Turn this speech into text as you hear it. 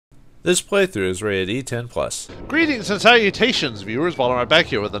This playthrough is rated E10+. Greetings and salutations, viewers. Vauldemare back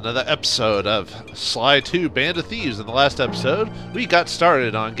here with another episode of Sly 2 Band of Thieves. In the last episode, we got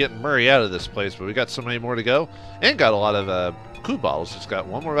started on getting Murray out of this place, but we got so many more to go, and got a lot of clue bottles. Just got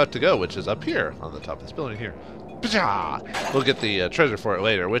one more left to go, which is up here on the top of this building here. We'll get the treasure for it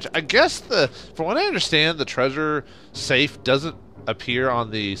later, which I guess, from what I understand, the treasure safe doesn't appear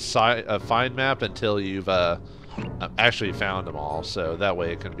on the find map until you've actually found them all, so that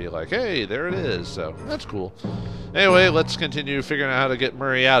way it can be like, hey, there it is. So that's cool. Anyway, let's continue figuring out how to get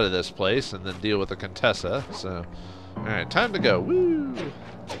Murray out of this place and then deal with the Contessa. So, alright, time to go. Woo!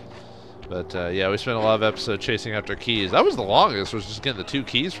 But yeah, we spent a lot of episodes chasing after keys. That was the longest, was just getting the 2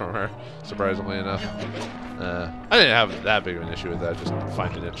 keys from her, surprisingly enough. I didn't have that big of an issue with that, just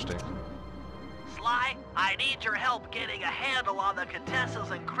find it interesting. Sly, I need your help getting a handle on the Contessa's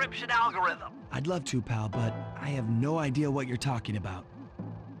encryption algorithm. I'd love to, pal, but I have no idea what you're talking about.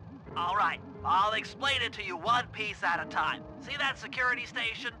 All right, I'll explain it to you one piece at a time. See that security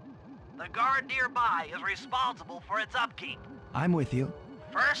station? The guard nearby is responsible for its upkeep. I'm with you.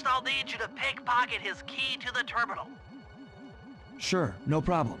 First, I'll need you to pickpocket his key to the terminal. Sure, no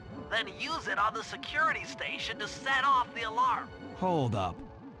problem. Then use it on the security station to set off the alarm. Hold up.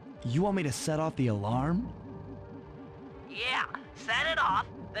 You want me to set off the alarm? Yeah, set it off,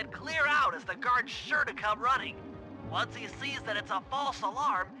 then clear out as the guard's sure to come running. Once he sees that it's a false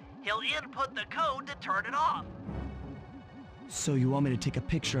alarm, he'll input the code to turn it off. So you want me to take a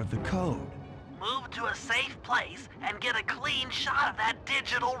picture of the code? Move to a safe place and get a clean shot of that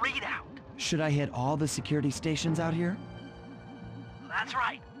digital readout. Should I hit all the security stations out here? That's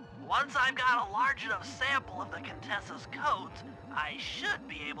right. Once I've got a large enough sample of the Contessa's codes, I should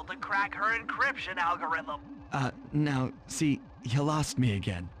be able to crack her encryption algorithm. Now, see, you lost me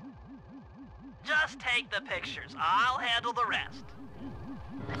again. Just take the pictures. I'll handle the rest.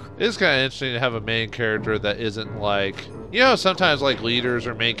 It's kind of interesting to have a main character that isn't like, you know, sometimes like leaders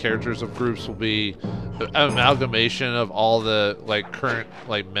or main characters of groups will be an amalgamation of all the like current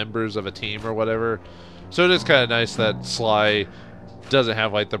like members of a team or whatever. So it is kind of nice that Sly doesn't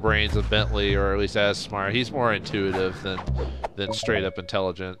have like the brains of Bentley, or at least as smart. He's more intuitive than straight up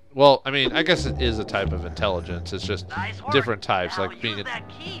intelligent. Well, I mean, I guess it is a type of intelligence. It's just Nice work. different types, Now like being use that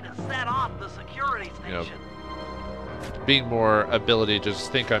key to set off the security know, station. being more ability to just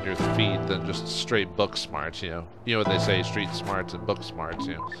think on your feet than just straight book smarts, you know. You know what they say, street smarts and book smarts,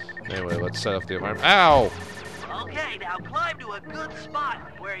 you know. Anyway, let's set off the alarm. Ow! Okay, now climb to a good spot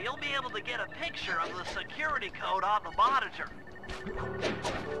where you'll be able to get a picture of the security code on the monitor.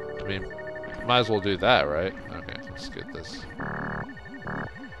 I mean, might as well do that, right? Okay, let's get this.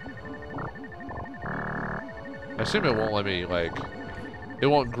 I assume it won't let me, like, it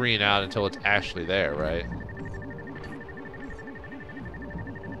won't green out until it's actually there, right?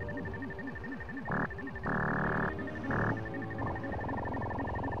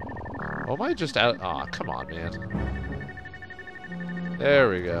 Oh, am I just out? Aw, come on, man. There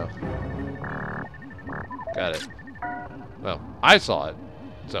we go. Got it. Well, I saw it,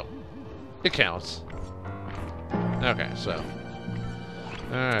 so it counts. Okay, so.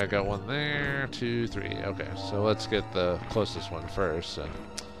 Alright, got one there, 2, 3. Okay, so let's get the closest one first. So.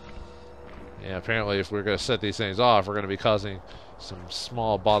 Yeah, apparently if we're going to set these things off, we're going to be causing some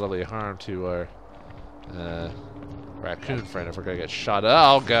small bodily harm to our raccoon friend if we're going to get shot.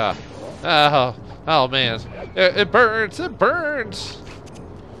 Oh, God. Oh man. It burns! It burns!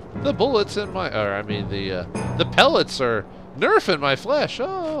 The bullets in my... Or, I mean, the pellets are nerfing my flesh.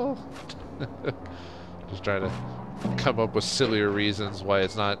 Oh! Just trying to come up with sillier reasons why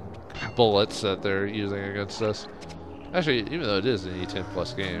it's not bullets that they're using against us. Actually, even though it is an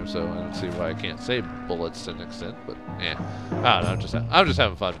E10+ game, so I don't see why I can't say bullets to an extent, but yeah. I don't know, I'm just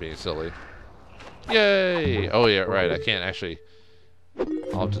having fun being silly. Yay! Oh yeah, right, I can't actually...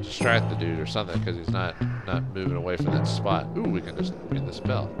 I'll have to distract the dude or something because he's not moving away from that spot. Ooh, we can just ring this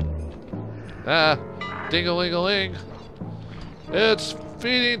bell. Ah, ding-a-ling-a-ling. It's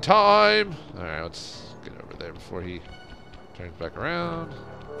feeding time. All right, let's get over there before he turns back around.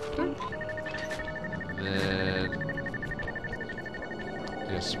 And then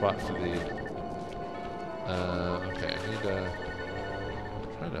get a spot for the. Okay, I need to.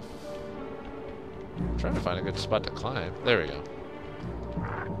 Trying to find a good spot to climb. There we go.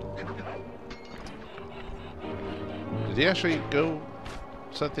 Did he actually go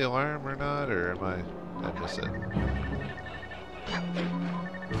set the alarm or not, or did I miss it?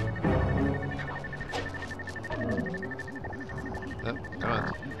 Oh, come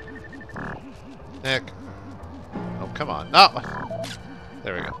on. Nick. Oh, come on. No!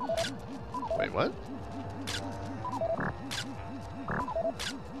 There we go. Wait, what?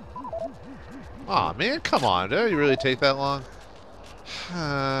 Aw, man, come on. Did you really take that long?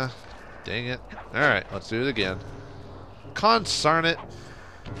 Dang it. Alright, let's do it again. Consarn it.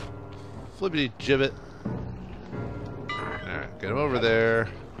 Flippity gibbet. Alright, get him over there.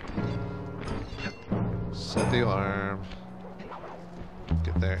 Set the alarm.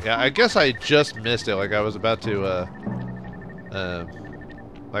 Get there. Yeah, I guess I just missed it. Like I was about to,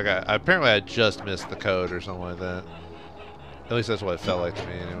 apparently I just missed the code or something like that. At least that's what it felt like to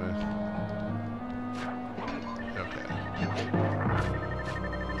me anyway.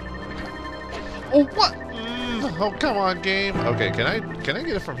 Oh, what? Oh, come on, game. Okay, can I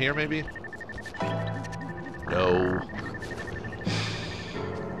get it from here, maybe? No.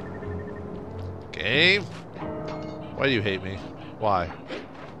 Game? Why do you hate me? Why?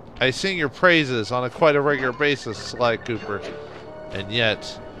 I sing your praises on quite a regular basis, Sly Cooper. And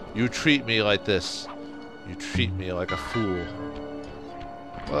yet, you treat me like this. You treat me like a fool.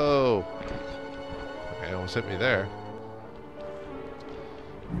 Whoa. Okay, almost hit me there.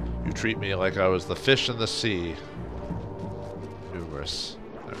 You treat me like I was the fish in the sea. Numerous.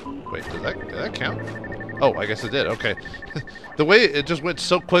 Wait, did that count? Oh, I guess it did. Okay. The way it just went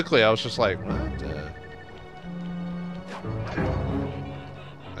so quickly, I was just like, what?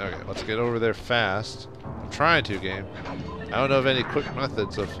 Okay, let's get over there fast. I'm trying to, game. I don't know of any quick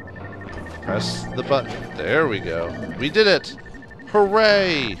methods of... Press the button. There we go. We did it!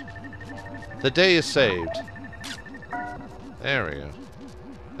 Hooray! The day is saved. There we go.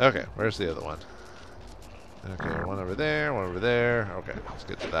 Okay, where's the other one? Okay, one over there, one over there. Okay, let's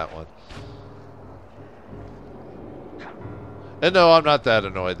get to that one. And no, I'm not that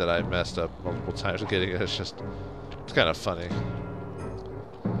annoyed that I messed up multiple times getting it. It's just, it's kind of funny.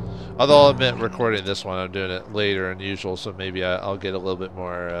 Although I'll admit, recording this one, I'm doing it later than usual, so maybe I'll get a little bit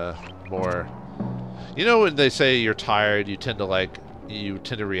more, You know when they say you're tired, you tend to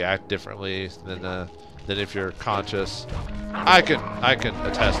react differently than if you're conscious. I can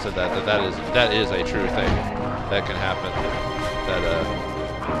attest to that. That is a true thing that can happen.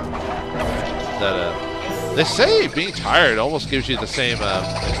 They say being tired almost gives you the same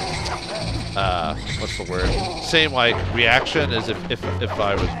what's the word? Same like reaction as if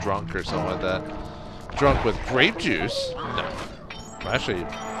I was drunk or something like that. Drunk with grape juice? No. Actually,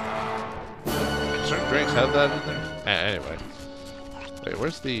 certain drinks have that in there. Anyway. Wait,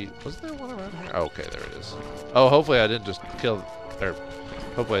 wasn't there one around here? Oh, okay, there it is. Oh, hopefully I didn't just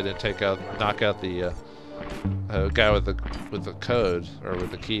hopefully I didn't knock out the guy with the code, or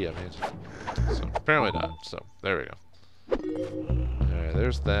with the key, I mean. So, apparently not, so, there we go. Alright,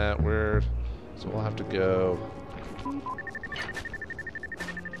 there's that, weird. So we'll have to go... We'll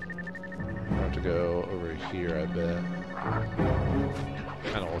have to go over here, I bet.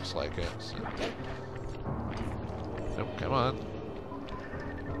 Kinda looks like it, so. Nope, come on.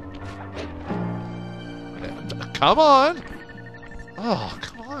 Come on! Oh,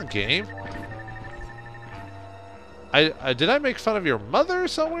 come on, game. Did I make fun of your mother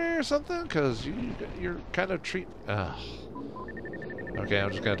somewhere or something? Because you're kind of Okay, I'm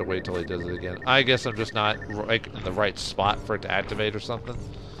just gonna have to wait till he does it again. I guess I'm just not like in the right spot for it to activate or something.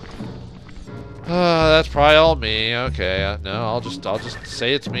 That's probably all me. Okay, no, I'll just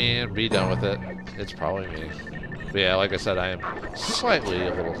say it's me and be done with it. It's probably me. But yeah, like I said, I am slightly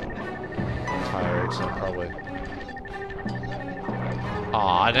a little tired, so probably.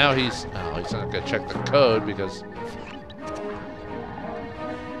 Aw, now he's not gonna check the code because.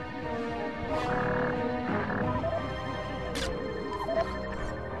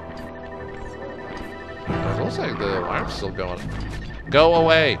 It looks like the alarm's still going. Go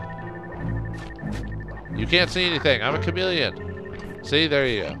away! You can't see anything. I'm a chameleon. See, there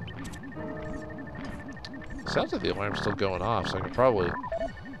you go. Sounds like the alarm's still going off, so I can probably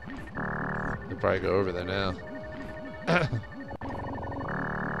go over there now.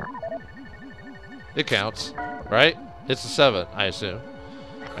 It counts, right? It's a 7, I assume.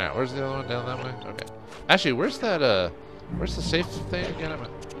 Alright, where's the other one? Down that way? Okay. Actually, where's the safe thing again?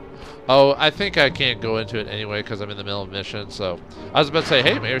 Oh, I think I can't go into it anyway because I'm in the middle of a mission, so... I was about to say,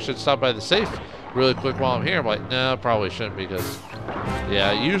 hey, maybe I should stop by the safe really quick while I'm here. I'm like, no, probably shouldn't because...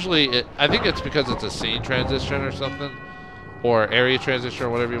 Yeah, usually, I think it's because it's a scene transition or something. Or area transition or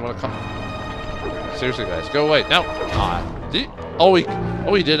whatever you want to call it. Seriously, guys, go away. No! Oh,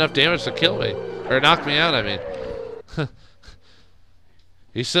 he did enough damage to kill me. Or knock me out, I mean.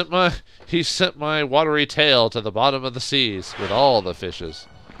 He sent my watery tail to the bottom of the seas with all the fishes.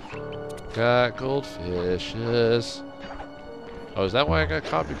 Got goldfishes. Oh, is that why I got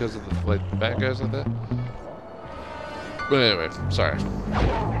caught? Because of the bad guys like that? But anyway, sorry.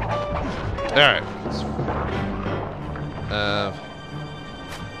 Alright.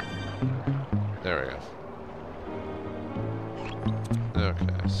 There we go.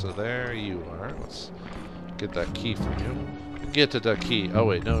 Okay, so there you are. Let's get that key from you. Get to the key. Oh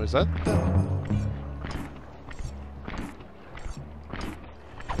wait, no, is that the...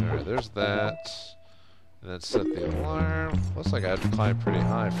 Alright, there's that. And then set the alarm. Looks like I had to climb pretty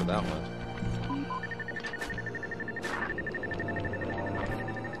high for that one.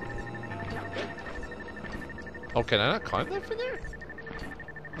 Oh, can I not climb that from there?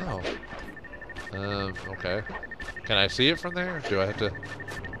 No. Okay. Can I see it from there? Do I have to?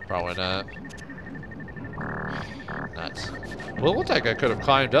 Probably not. Nuts. Well, it looked like I could have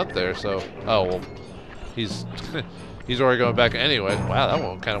climbed up there, so... Oh, well, he's... he's already going back anyway. Wow, that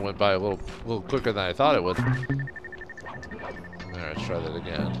one kind of went by a little quicker than I thought it would. Alright, let's try that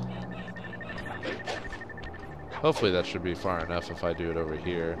again. Hopefully that should be far enough if I do it over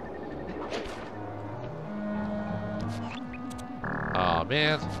here. Aw,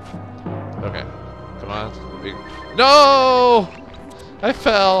 man. Okay. Come on. No! I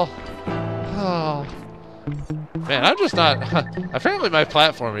fell. Oh. Man, I'm just not... Apparently my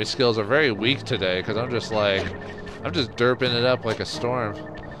platforming skills are very weak today, because I'm just like... I'm just derping it up like a storm.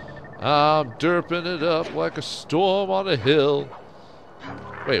 I'm derping it up like a storm on a hill.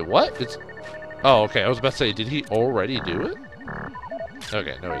 Wait, what? It's... Oh, okay. I was about to say, did he already do it?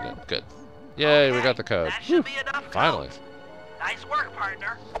 Okay, no he didn't. Good. Yay, Okay, we got the code. That should be enough Finally. code. Nice work,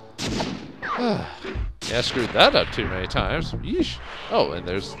 partner. Yeah, I screwed that up too many times. Yeesh. Oh, and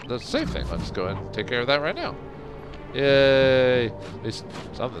there's the safe thing. Let's go ahead and take care of that right now. Yay. At least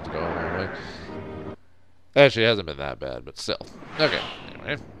something's going our way. Actually, it hasn't been that bad, but still. Okay,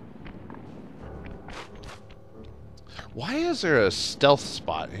 anyway. Why is there a stealth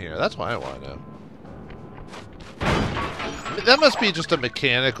spot here? That's what I want to know. That must be just a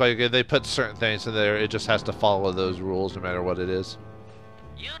mechanic, like they put certain things in there, it just has to follow those rules no matter what it is.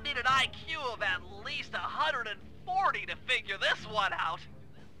 You need an IQ of at least 140 to figure this one out.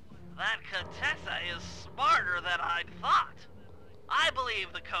 That Contessa is smarter than I'd thought. I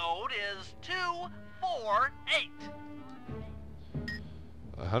believe the code is 248.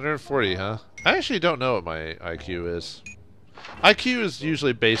 140, huh? I actually don't know what my IQ is. IQ is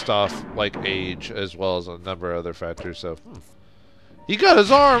usually based off, like, age, as well as a number of other factors, so... He got his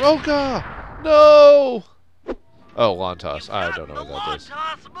arm! Oh, God! No! Oh, lawn toss. I don't know what that is.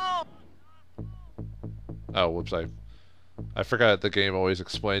 Oh, whoops, I forgot the game always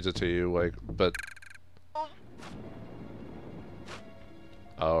explains it to you, like, but...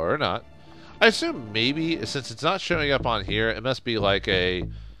 Oh, or not. I assume maybe, since it's not showing up on here, it must be like a...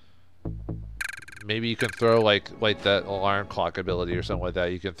 Maybe you can throw like that alarm clock ability or something like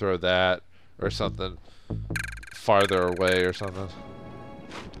that. You can throw that or something farther away or something.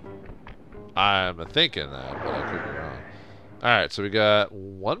 I'm thinking that, but I could be wrong. Alright, so we got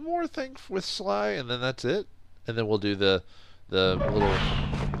one more thing with Sly, and then that's it. And then we'll do the little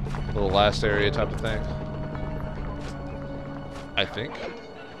last area type of thing. I think.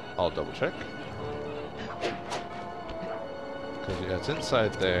 I'll double check. Because yeah, it's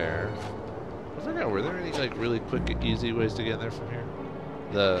inside there. I forgot, were there any like really quick, easy ways to get in there from here?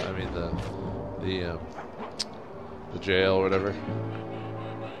 The jail or whatever.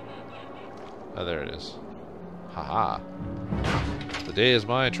 Oh, there it is. Haha. The day is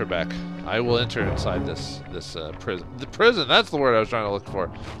mine, Trebek. I will enter inside this prison. The prison, that's the word I was trying to look for.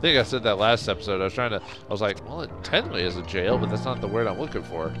 I think I said that last episode. I was like, well, it technically is a jail, but that's not the word I'm looking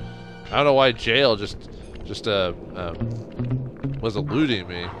for. I don't know why jail just was eluding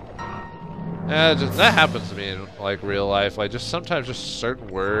me. That happens to me in like real life. Like sometimes just certain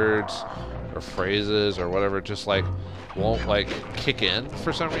words or phrases or whatever just like won't like kick in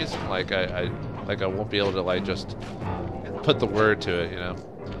for some reason. Like I won't be able to like just put the word to it, you know.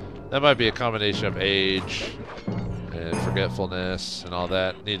 That might be a combination of age and forgetfulness and all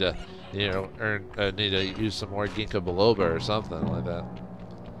that. Need to, you know, need to use some more ginkgo biloba or something like that.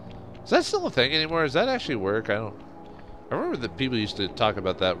 Is that still a thing anymore? Does that actually work? I remember that people used to talk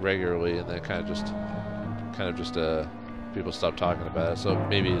about that regularly, and then kind of just people stopped talking about it. So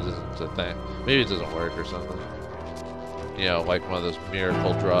maybe it isn't a thing. Maybe it doesn't work or something. You know, like one of those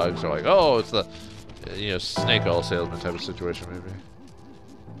miracle drugs, or like, oh, it's the, you know, snake oil salesman type of situation, maybe.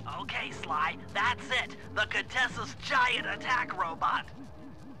 Okay, Sly, that's it. The Contessa's giant attack robot.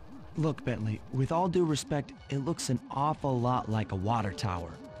 Look, Bentley, with all due respect, it looks an awful lot like a water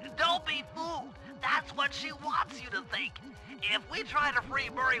tower. Don't be fooled. That's what she wants you to think. If we try to free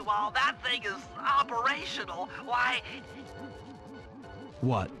Murray while that thing is operational, why...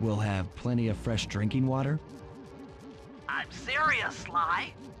 What, we'll have plenty of fresh drinking water? I'm serious,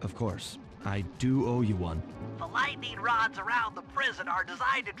 Sly. Of course. I do owe you one. The lightning rods around the prison are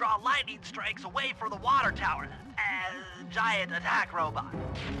designed to draw lightning strikes away from the water tower. Giant attack robot.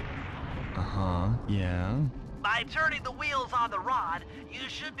 Uh-huh, yeah. By turning the wheels on the rod, you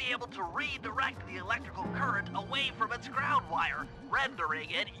should be able to redirect the electrical current away from its ground wire, rendering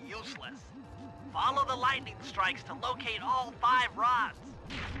it useless. Follow the lightning strikes to locate all 5 rods.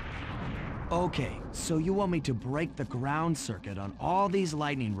 Okay, so you want me to break the ground circuit on all these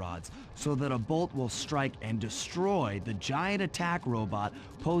lightning rods so that a bolt will strike and destroy the giant attack robot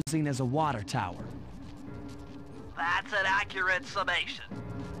posing as a water tower. That's an accurate summation.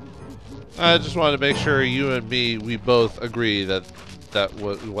 I just wanted to make sure you and me, we both agree that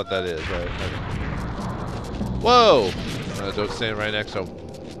what that is, right? Whoa! Don't stand right next to.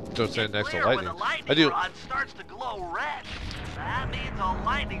 Don't stand next to lightning. When the lightning I do. rod starts to glow red, that means a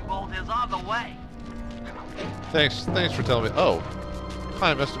lightning bolt is on the way. Thanks for telling me. Oh,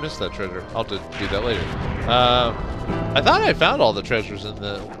 I must have missed that treasure. I'll do that later. I thought I found all the treasures in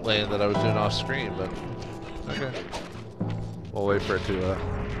the land that I was doing off screen, but okay. We'll wait for it to.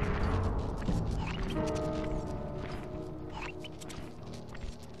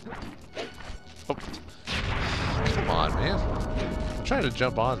 Oh. Come on, man. I'm trying to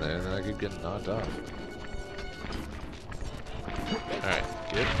jump on there and then I keep getting knocked off. Alright,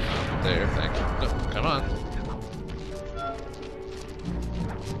 get up there, thank you. No, come on.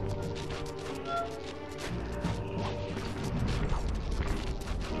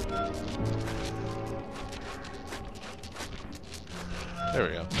 There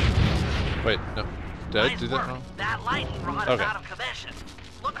we go. Wait, no. Did I do that wrong? That lightning rod is out of commission.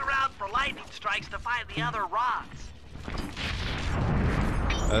 Look around for lightning strikes to find the other rods.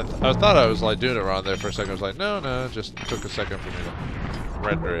 I thought I was like doing it wrong there for a second. I was like, no, it just took a second for me to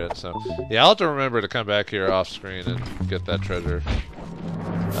render it. So yeah, I'll have to remember to come back here off screen and get that treasure.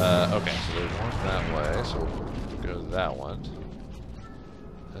 Okay, so there's one that way, so we'll go to that one.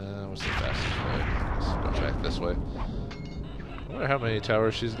 What's the fastest way? Let's go back this way. I wonder how many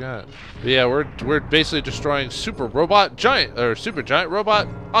towers she's got. But yeah, we're basically destroying super giant robot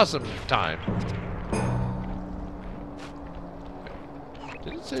awesome time.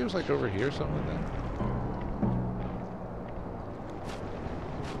 Did it say it was like over here or something like that?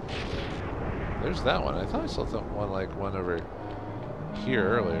 There's that one. I thought I saw one over here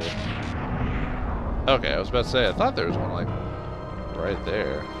earlier. Okay, I was about to say I thought there was one like right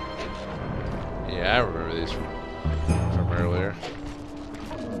there. Yeah, I remember these from earlier.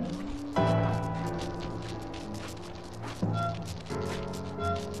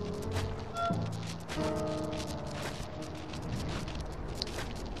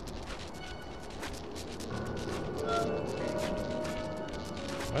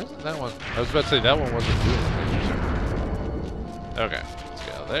 Why isn't that one? I was about to say that one wasn't doing anything. Okay, let's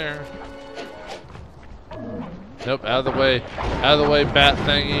go there. Nope, out of the way. Out of the way, bat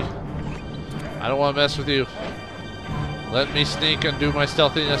thingy. I don't want to mess with you. Let me sneak and do my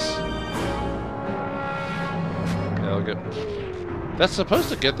stealthiness. Okay, I'll get... That's supposed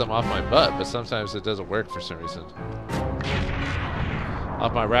to get them off my butt, but sometimes it doesn't work for some reason.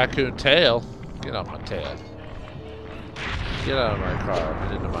 Off my raccoon tail. Get off my tail. Get out of my car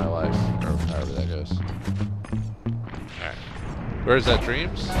and into my life. Or however that goes. Alright. Where's that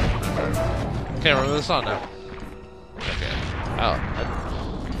Dreams? Can't remember the song now. Okay.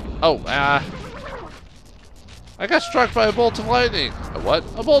 I got struck by a bolt of lightning. A what?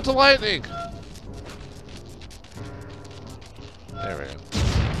 A bolt of lightning! There we go.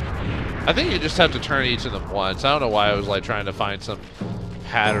 I think you just have to turn each of them once. I don't know why I was like trying to find some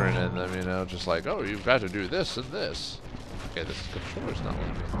pattern in them, you know, just like, oh, you've got to do this and this. Okay, this controller's not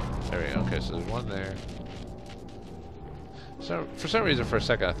letting me. There we go. Okay, so there's one there. So for some reason, for a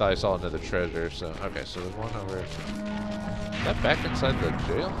second, I thought I saw another treasure. So okay, so there's one over. Is that back inside the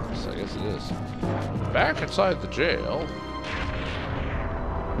jail? Yes, I guess it is. Back inside the jail.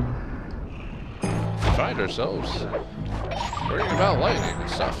 We find ourselves worrying about lightning and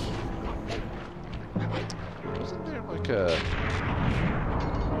stuff. Wasn't there like a?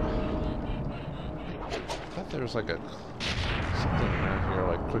 I thought there was like a something around here,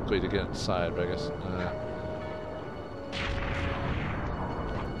 like quickly to get inside, but I guess.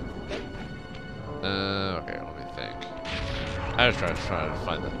 Okay, let me think. I was trying to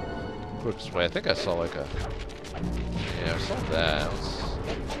find the quickest way. I think I saw like a... Yeah, I saw that.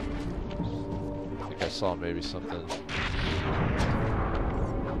 I think I saw maybe something...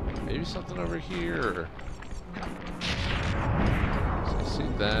 Maybe something over here. So I see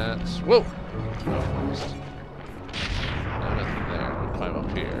that. Whoa! Oh, almost. No, nothing there. We'll climb up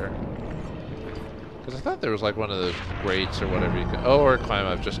here. Because I thought there was like one of those grates or whatever you can... Oh, or climb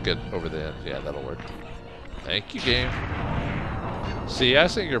up, just get over the end. Yeah, that'll work. Thank you, game. See, I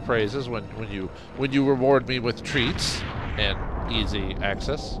sing your praises when you reward me with treats and easy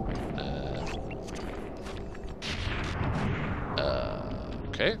access.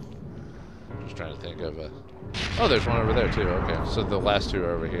 Okay. Just trying to think of a... Oh, there's one over there too. Okay, so the last two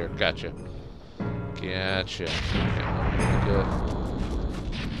are over here. Gotcha. Gotcha. Okay,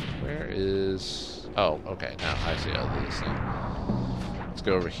 where is... Oh, okay. Now I see how this thing. Let's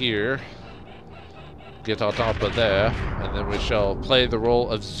go over here. Get on top of there, and then we shall play the role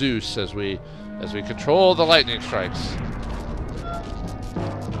of Zeus as we control the lightning strikes. Did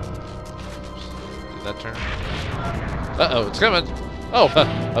that turn? Uh-oh, it's coming. Oh,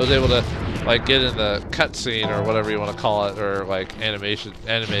 I was able to like get in the cutscene or whatever you want to call it, or like animated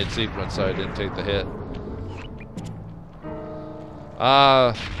sequence, so I didn't take the hit.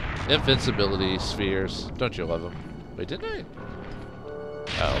 Invincibility spheres. Don't you love them? Wait, didn't I?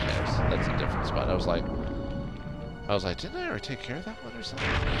 Oh, okay, that's a different spot. I was like, didn't I already take care of that one or something?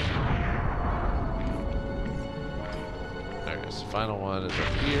 There it is. The final one is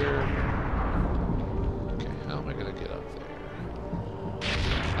up here. Okay, how am I gonna get up there?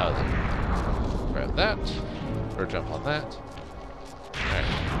 Oh, there. Grab that, or jump on that. All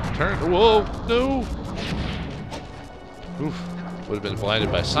right, turn. Whoa, no! Oof, would have been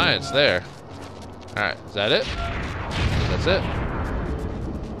blinded by science there. All right, is that it? That's it.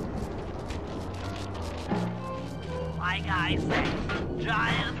 Like I say,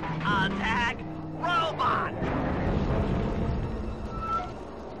 giant attack robot.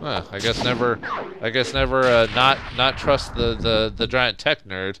 Well, I guess never not trust the giant tech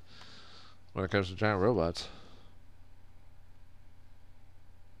nerd when it comes to giant robots.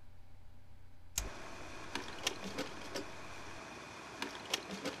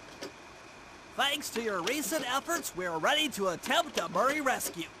 Thanks to your recent efforts, we're ready to attempt a Murray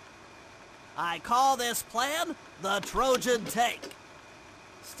rescue. I call this plan the Trojan Tank.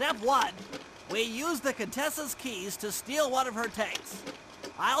 Step 1. We use the Contessa's keys to steal one of her tanks.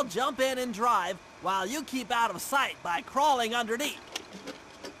 I'll jump in and drive while you keep out of sight by crawling underneath.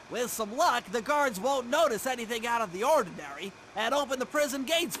 With some luck, the guards won't notice anything out of the ordinary and open the prison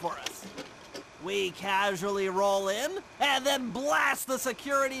gates for us. We casually roll in and then blast the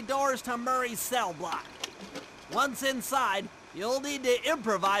security doors to Murray's cell block. Once inside, you'll need to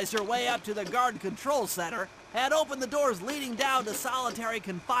improvise your way up to the guard control center and open the doors leading down to solitary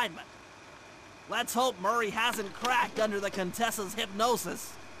confinement. Let's hope Murray hasn't cracked under the Contessa's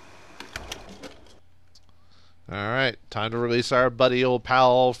hypnosis. Alright, time to release our buddy, old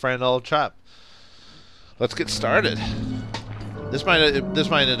pal, old friend, old chap. Let's get started. This might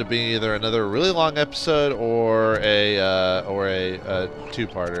end up being either another really long episode or a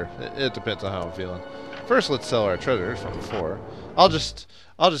two-parter. It depends on how I'm feeling. First, let's sell our treasures from before. I'll just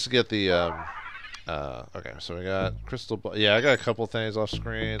get the okay, so we got crystal ball. Yeah, I got a couple things off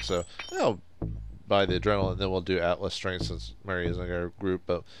screen, so I'll buy the adrenaline, then we'll do Atlas strength since Murray is in our group.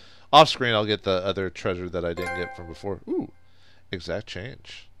 But off screen, I'll get the other treasure that I didn't get from before. Ooh, exact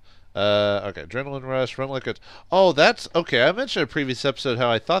change. Okay, adrenaline rush, run like a... Oh, that's... Okay, I mentioned in a previous episode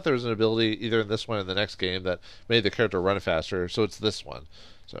how I thought there was an ability either in this one or the next game that made the character run faster, so it's this one.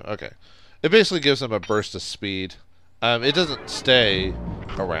 So, okay. It basically gives them a burst of speed. It doesn't stay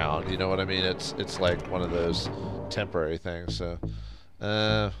around, you know what I mean? It's like one of those temporary things, so...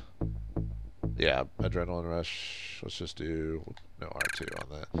 yeah, adrenaline rush. Let's just do... No, R2 on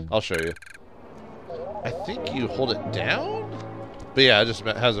that. I'll show you. I think you hold it down? But yeah, it just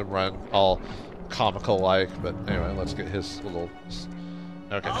has him run all comical-like. But anyway, let's get his little...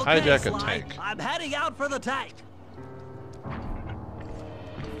 Okay, hijack a tank. I'm heading out for the tank.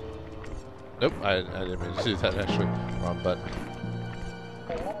 Nope, I didn't mean to do that actually. Wrong button.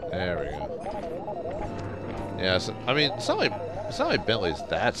 There we go. Yeah, so, I mean, it's not like Bentley's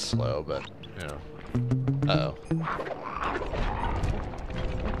that slow, but you know. Uh-oh.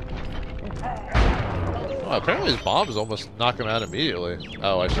 Oh, apparently his bombs almost knock him out immediately.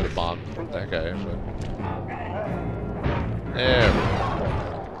 Oh, I should have bombed that guy actually. There we go.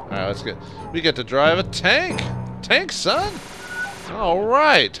 Alright, let's get... We get to drive a tank! Tank, son!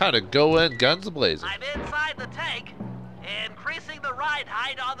 Alright, time to go in guns blazing. I'm inside the tank, increasing the ride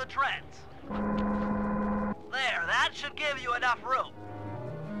height on the treads. There, that should give you enough room.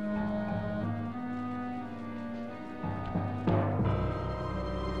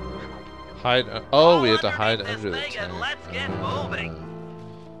 Hide... Oh, we have to hide under the tank. tank. And let's get moving.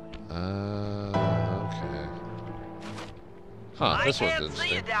 Okay. Huh, this one's interesting. I can't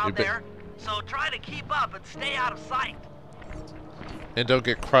see you down there, so try to keep up and stay out of sight. And don't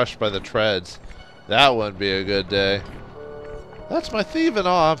get crushed by the treads. That wouldn't be a good day. That's my thieving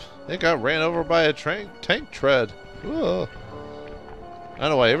off. They got ran over by a tank tread. Whoa. I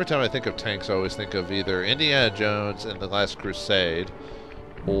don't know why. Every time I think of tanks, I always think of either Indiana Jones and The Last Crusade,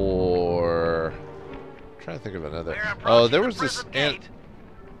 or I'm trying to think of another. Oh, there was this.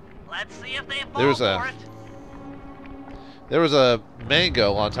 Let's see if they there was a. There was a manga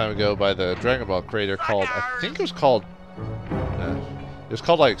a long time ago by the Dragon Ball creator called, I think it was called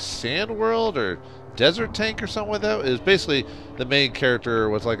like Sand World or Desert Tank or something like that. It was basically the main character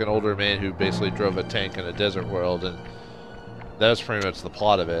was like an older man who basically drove a tank in a desert world, and that was pretty much the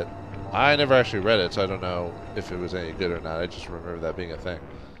plot of it. I never actually read it, so I don't know if it was any good or not. I just remember that being a thing.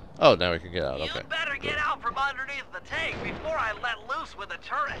 Oh, now we can get out. Okay. You better get out from underneath the tank before I let loose with a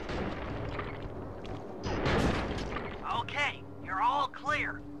turret. Okay, you're all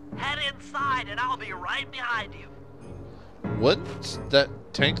clear. Head inside and I'll be right behind you. Wouldn't that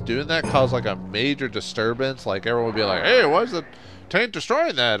tank doing that cause like a major disturbance? Like everyone would be like, hey, why is the tank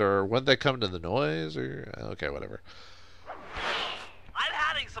destroying that? Or wouldn't they come to the noise? Or okay, whatever. I'm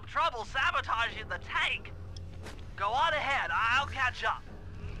having some trouble sabotaging the tank. Go on ahead, I'll catch up.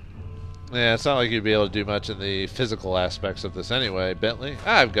 Yeah, it's not like you'd be able to do much in the physical aspects of this anyway, Bentley.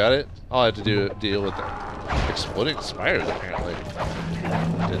 I've got it. All I have to do deal with the exploding spiders, apparently.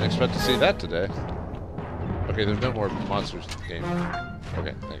 Didn't expect to see that today. Okay, there's no more monsters in the game.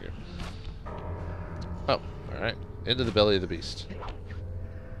 Okay, thank you. Oh, alright. Into the belly of the beast.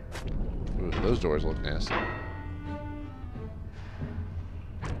 Ooh, those doors look nasty.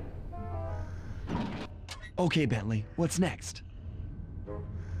 Okay, Bentley, what's next?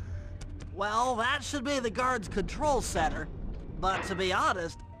 Well, that should be the guard's control center. But to be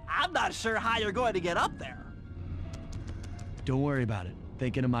honest, I'm not sure how you're going to get up there. Don't worry about it.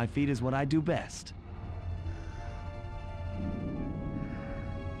 Thinking of my feet is what I do best.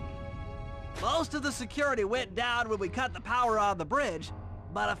 Most of the security went down when we cut the power on the bridge,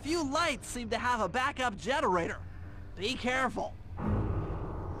 but a few lights seem to have a backup generator. Be careful.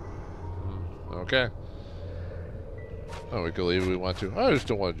 Okay. Oh, we can leave if we want to. I just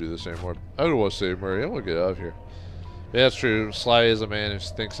don't want to do this anymore. I don't want to save Murray. I want to get out of here. Yeah, that's true. Sly is a man who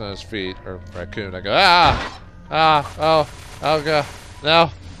thinks on his feet. Or raccoon. I go, oh, God. No.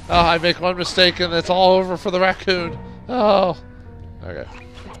 Oh, I make one mistake and it's all over for the raccoon. Oh. Okay.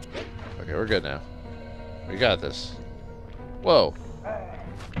 Okay, we're good now. We got this. Whoa.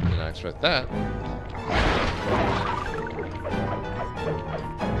 Did not expect that.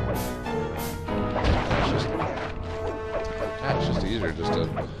 It's just easier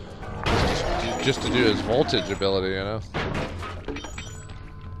just to do his voltage ability, you know.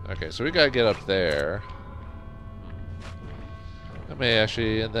 Okay, so we gotta get up there. I may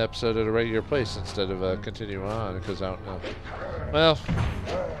actually end the episode at a regular place instead of continue on, because I don't know. Well,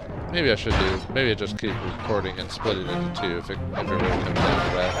 maybe I should do. Maybe I just keep recording and split it into two if it really comes down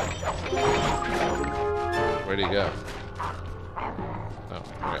to that. Where'd he go? Oh,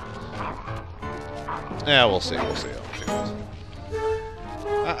 okay. Yeah, we'll see. We'll see.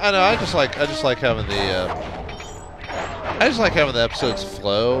 I know. I just like having the. I just like having the episodes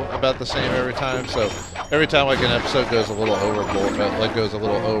flow about the same every time. So every time like an episode goes a little overboard, goes a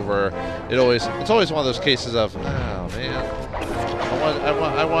little over, it's always one of those cases of, oh man,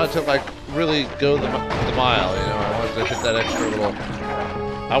 I wanted to like really go the mile, you know. I wanted to hit that extra little.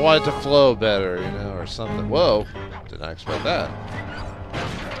 I wanted to flow better, you know, or something. Whoa, did not expect that.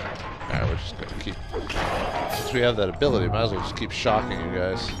 All right, we're just gonna keep. Since we have that ability, might as well just keep shocking you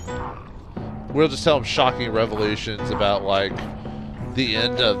guys. We'll just tell them shocking revelations about, like, the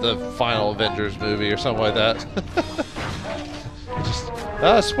end of the final Avengers movie or something like that.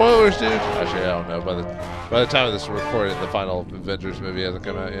 Just, spoilers, dude. Actually, I don't know. By the time of this recording, the final Avengers movie hasn't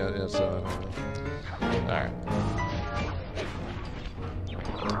come out yet. So, alright.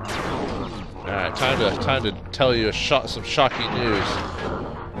 Alright, time to tell you some shocking news.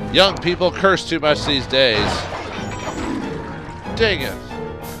 Young people curse too much these days. Dang it.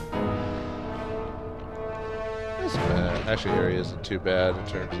 Actually, area isn't too bad in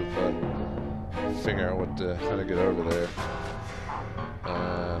terms of figuring out how to get over there.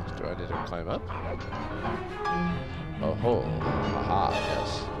 Do I need to climb up? Oh ho! Aha!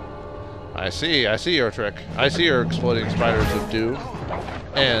 Yes. I see your trick. I see your exploding spiders of doom,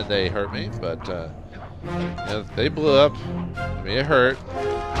 and they hurt me, but you know, they blew up. I mean, it hurt.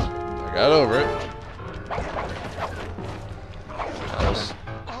 I got over it.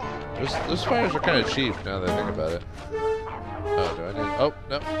 Those spiders are kind of cheap now that I think about it. Oh, do I need... Oh,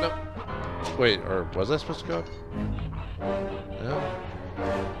 no. Wait, or was I supposed to go up? No?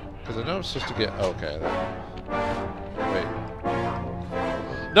 Because I know I'm supposed to get... Okay. Wait.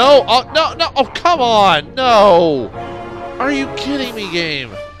 No! Oh, no, no! Oh, come on! No! Are you kidding me,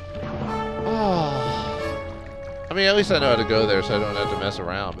 game? Oh. I mean, at least I know how to go there so I don't have to mess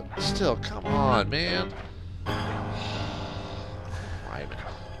around, but still, come on, man.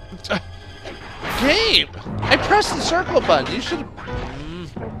 Game! I pressed the circle button. You should...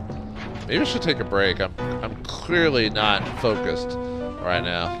 Maybe I should take a break. I'm clearly not focused right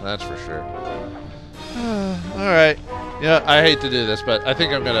now. That's for sure. Alright. Yeah, I hate to do this, but I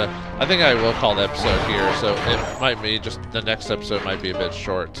think I will call the episode here, so it might be just the next episode might be a bit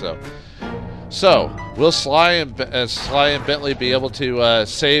short, So, will Sly and Bentley be able to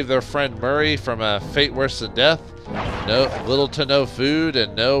save their friend Murray from a fate worse than death? Little to no food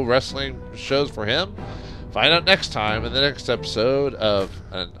and no wrestling shows for him? Find out next time in the next episode of,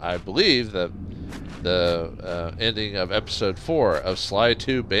 and I believe the ending of episode 4 of Sly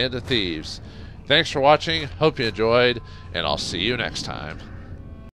 2 Band of Thieves. Thanks for watching, hope you enjoyed, and I'll see you next time.